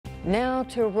Now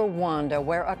to Rwanda,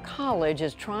 where a college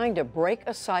is trying to break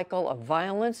a cycle of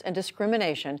violence and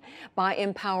discrimination by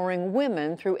empowering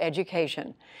women through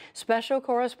education. Special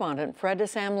correspondent Fred de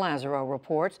Sam Lazaro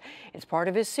reports it's part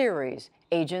of his series,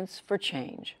 Agents for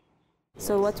Change.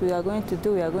 So what we are going to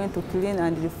do, we are going to clean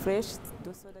and refresh.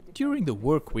 During the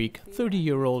work week,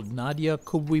 30-year-old Nadia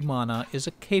Kubwimana is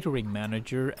a catering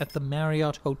manager at the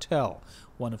Marriott Hotel,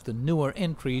 one of the newer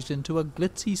entries into a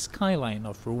glitzy skyline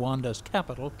of Rwanda's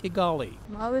capital, Kigali.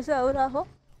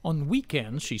 On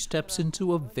weekends, she steps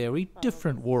into a very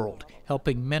different world,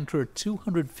 helping mentor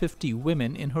 250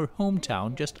 women in her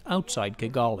hometown just outside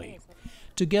Kigali.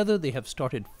 Together, they have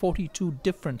started 42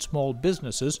 different small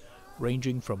businesses,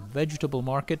 ranging from vegetable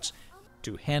markets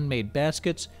to handmade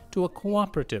baskets to a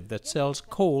cooperative that sells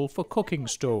coal for cooking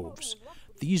stoves.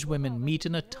 These women meet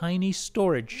in a tiny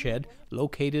storage shed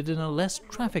located in a less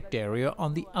trafficked area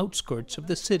on the outskirts of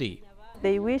the city.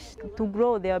 They wish to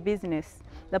grow their business.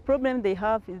 The problem they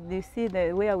have is, you see,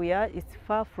 where we are is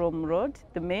far from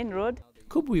the main road.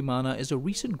 Kubwimana is a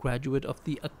recent graduate of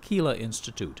the Akilah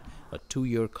Institute, a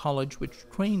 2-year college which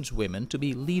trains women to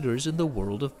be leaders in the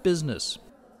world of business.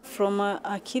 From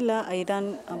Akilah, I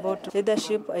learned about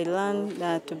leadership. I learned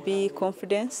to be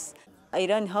confident. I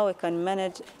learned how I can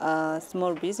manage a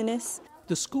small business.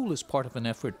 The school is part of an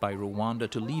effort by Rwanda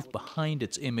to leave behind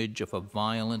its image of a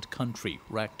violent country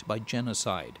wracked by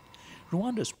genocide.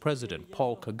 Rwanda's president,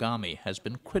 Paul Kagame, has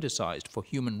been criticized for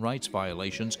human rights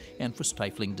violations and for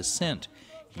stifling dissent.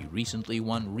 He recently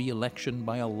won re-election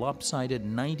by a lopsided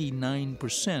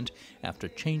 99% after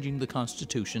changing the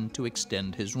constitution to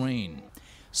extend his reign.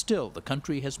 Still, the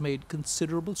country has made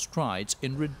considerable strides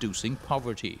in reducing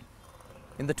poverty.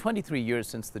 In the 23 years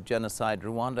since the genocide,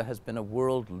 Rwanda has been a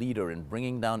world leader in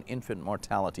bringing down infant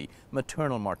mortality,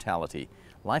 maternal mortality.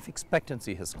 Life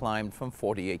expectancy has climbed from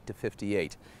 48 to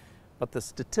 58. But the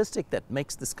statistic that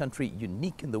makes this country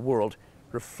unique in the world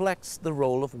reflects the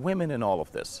role of women in all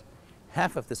of this.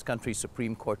 Half of this country's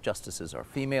Supreme Court justices are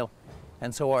female,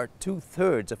 and so are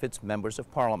 2/3 of its members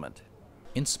of parliament.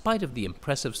 In spite of the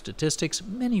impressive statistics,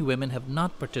 many women have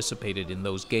not participated in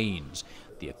those gains.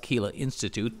 The Akilah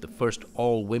Institute, the first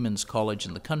all-women's college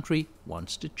in the country,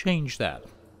 wants to change that.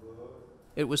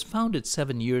 It was founded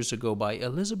 7 years ago by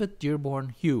Elizabeth Dearborn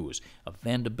Hughes, a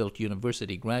Vanderbilt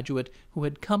University graduate who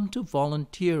had come to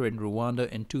volunteer in Rwanda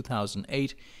in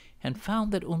 2008 and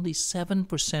found that only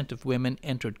 7% of women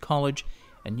entered college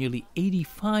and nearly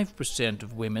 85%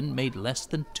 of women made less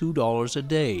than $2 a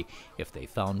day if they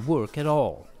found work at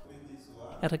all.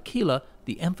 At Akilah,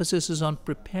 the emphasis is on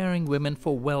preparing women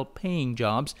for well-paying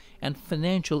jobs and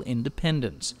financial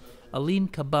independence. Aline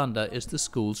Kabanda is the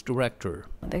school's director.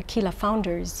 The Akilah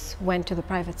founders went to the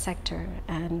private sector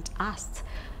and asked,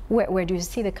 where do you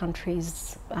see the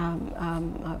country's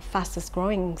fastest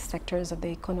growing sectors of the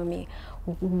economy?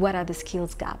 What are the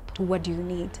skills gap? What do you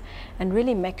need? And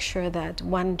really make sure that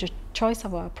the choice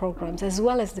of our programs, as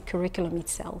well as the curriculum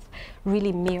itself,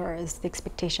 really mirrors the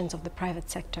expectations of the private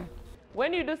sector.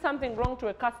 When you do something wrong to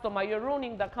a customer, you're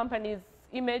ruining the company's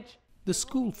image. The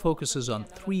school focuses on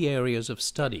 3 areas of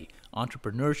study: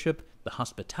 entrepreneurship, the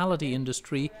hospitality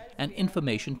industry, and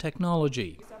information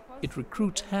technology. It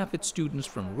recruits half its students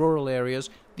from rural areas,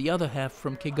 the other half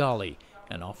from Kigali,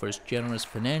 and offers generous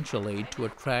financial aid to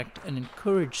attract and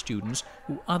encourage students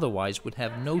who otherwise would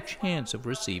have no chance of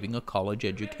receiving a college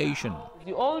education.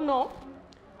 You all know,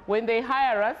 when they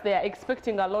hire us, they are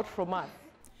expecting a lot from us.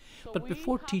 But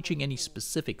before teaching any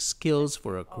specific skills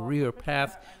for a career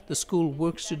path, the school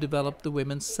works to develop the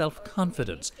women's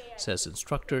self-confidence, says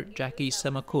instructor Jackie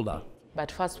Semakula.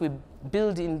 But first we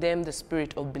build in them the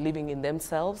spirit of believing in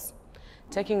themselves,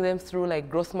 taking them through like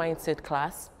growth mindset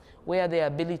class, where their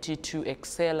ability to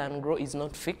excel and grow is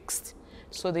not fixed.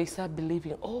 So they start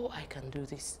believing, oh, I can do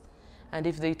this. And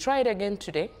if they try it again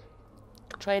today,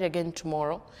 try it again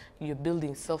tomorrow, you're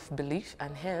building self-belief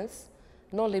and hence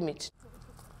no limit.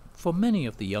 For many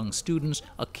of the young students,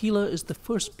 Akilah is the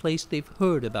first place they've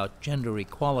heard about gender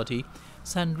equality.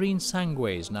 Sandrine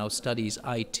Sangways now studies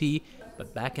IT,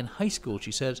 but back in high school,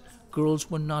 she says, girls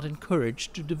were not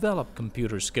encouraged to develop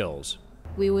computer skills.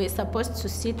 We were supposed to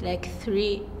sit like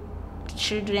 3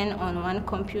 children on one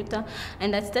computer,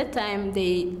 and at that time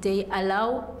they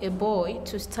allow a boy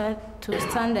to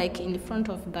stand like in front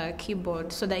of the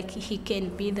keyboard so that he can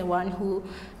be the one who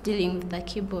dealing with the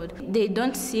keyboard. They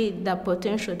don't see the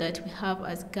potential that we have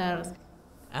as girls.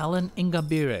 Alan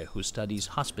Ingabire, who studies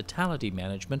hospitality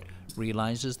management,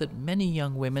 realizes that many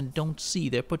young women don't see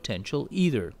their potential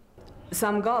either.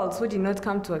 Some girls who did not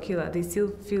come to Akilah, they still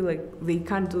feel like they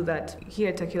can't do that. Here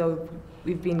at Akilah,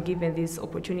 we've been given this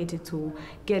opportunity to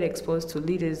get exposed to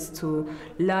leaders, to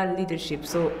learn leadership.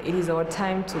 So it is our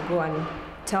time to go and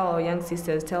tell our young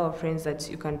sisters, tell our friends that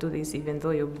you can do this, even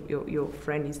though your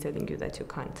friend is telling you that you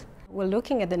can't. We're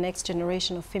looking at the next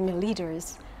generation of female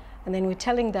leaders, and then we're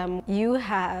telling them, you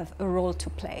have a role to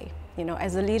play, you know,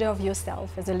 as a leader of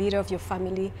yourself, as a leader of your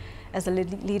family, as a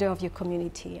leader of your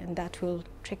community, and that will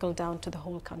trickle down to the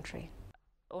whole country.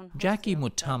 Jackie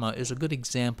Mutama is a good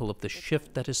example of the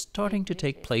shift that is starting to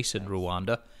take place in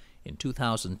Rwanda. In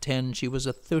 2010, she was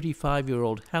a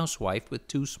 35-year-old housewife with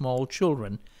 2 small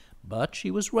children, but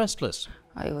she was restless.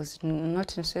 I was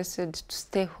not interested to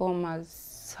stay home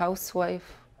as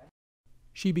housewife.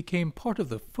 She became part of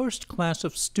the first class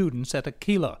of students at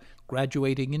Akilah,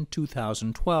 graduating in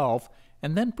 2012,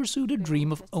 and then pursued a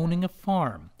dream of owning a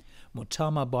farm.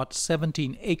 Mutama bought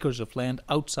 17 acres of land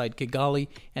outside Kigali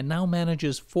and now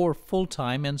manages 4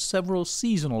 full-time and several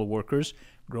seasonal workers,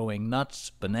 growing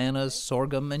nuts, bananas,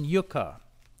 sorghum, and yucca.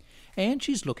 And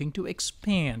she's looking to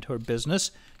expand her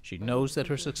business. She knows that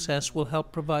her success will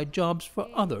help provide jobs for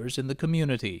others in the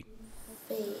community.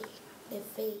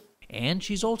 And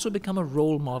she's also become a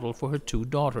role model for her 2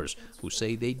 daughters, who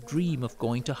say they dream of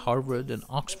going to Harvard and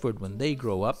Oxford when they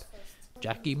grow up.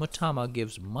 Jackie Mutama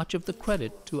gives much of the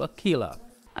credit to Akilah.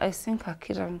 I think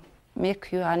Akilah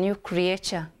makes you a new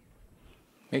creature.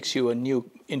 Makes you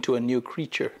into a new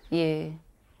creature. Yeah.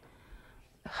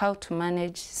 How to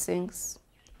manage things,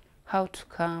 how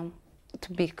to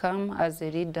become as a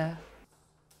leader.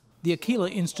 The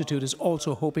Akilah Institute is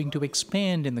also hoping to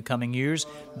expand in the coming years,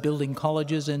 building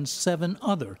colleges in 7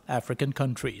 other African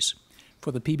countries.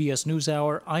 For the PBS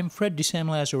NewsHour, I'm Fred de Sam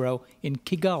Lazaro in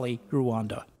Kigali,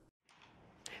 Rwanda.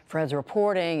 Fred's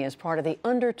reporting is part of the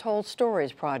Undertold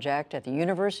Stories project at the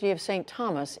University of St.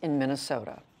 Thomas in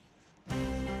Minnesota.